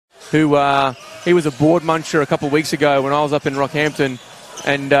who he was a board muncher a couple of weeks ago when I was up in Rockhampton,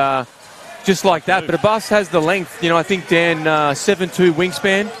 and just like that. But Abbas has the length. I think, Dan, 7'2"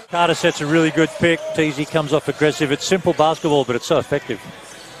 wingspan. Carter sets a really good pick. Teasy comes off aggressive. It's simple basketball, but it's so effective.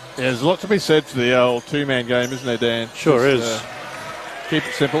 Yeah, there's a lot to be said for the old two-man game, isn't there, Dan? Sure is. Keep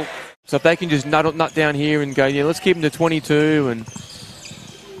it simple. So if they can just nut down here and go, let's keep him to 22 and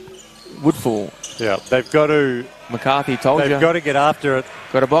Woodfall. Yeah, they've got to... McCarthy told you. They've got to get after it.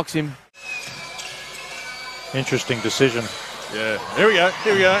 Got to box him. Interesting decision. Yeah, here we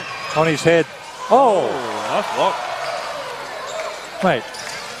go. On his head. Oh! Nice block. Mate.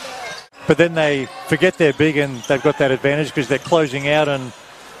 But then they forget they're big and they've got that advantage because they're closing out and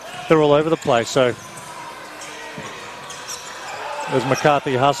they're all over the place. So as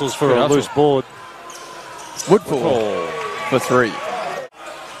McCarthy hustles for a loose board. Woodfall for 3.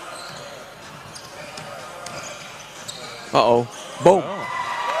 Uh-oh. Boom.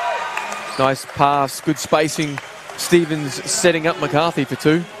 Oh. Nice pass, good spacing. Stevens setting up McCarthy for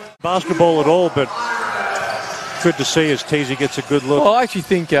 2. Basketball at all, but good to see as Teasy gets a good look. Well, I actually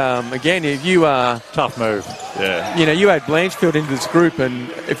think, again, if you tough move. Yeah. You add Blanchfield into this group,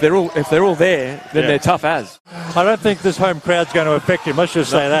 and if they're all there, then they're tough as. I don't think this home crowd's going to affect him. Let's just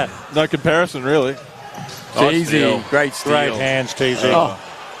say that. No comparison, really. Teasy, nice great steal. Great hands, Teasy.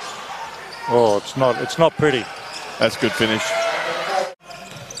 Oh, it's not pretty. That's good finish.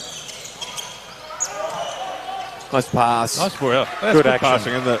 Nice pass. Nice ball. That's good good action.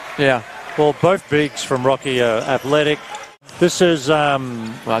 Passing, isn't it? Yeah. Well, both bigs from Rocky are athletic. This is...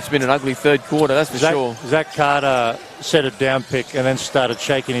 well, it's been an ugly third quarter, that's for sure. Zach Carter set a down pick and then started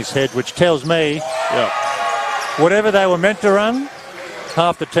shaking his head, which tells me whatever they were meant to run,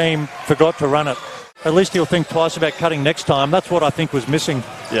 half the team forgot to run it. At least he'll think twice about cutting next time. That's what I think was missing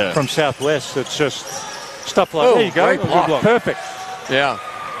from Southwest. It's just stuff like, there you go. Great block. Perfect. Yeah.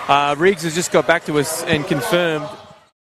 Riggs has just got back to us and confirmed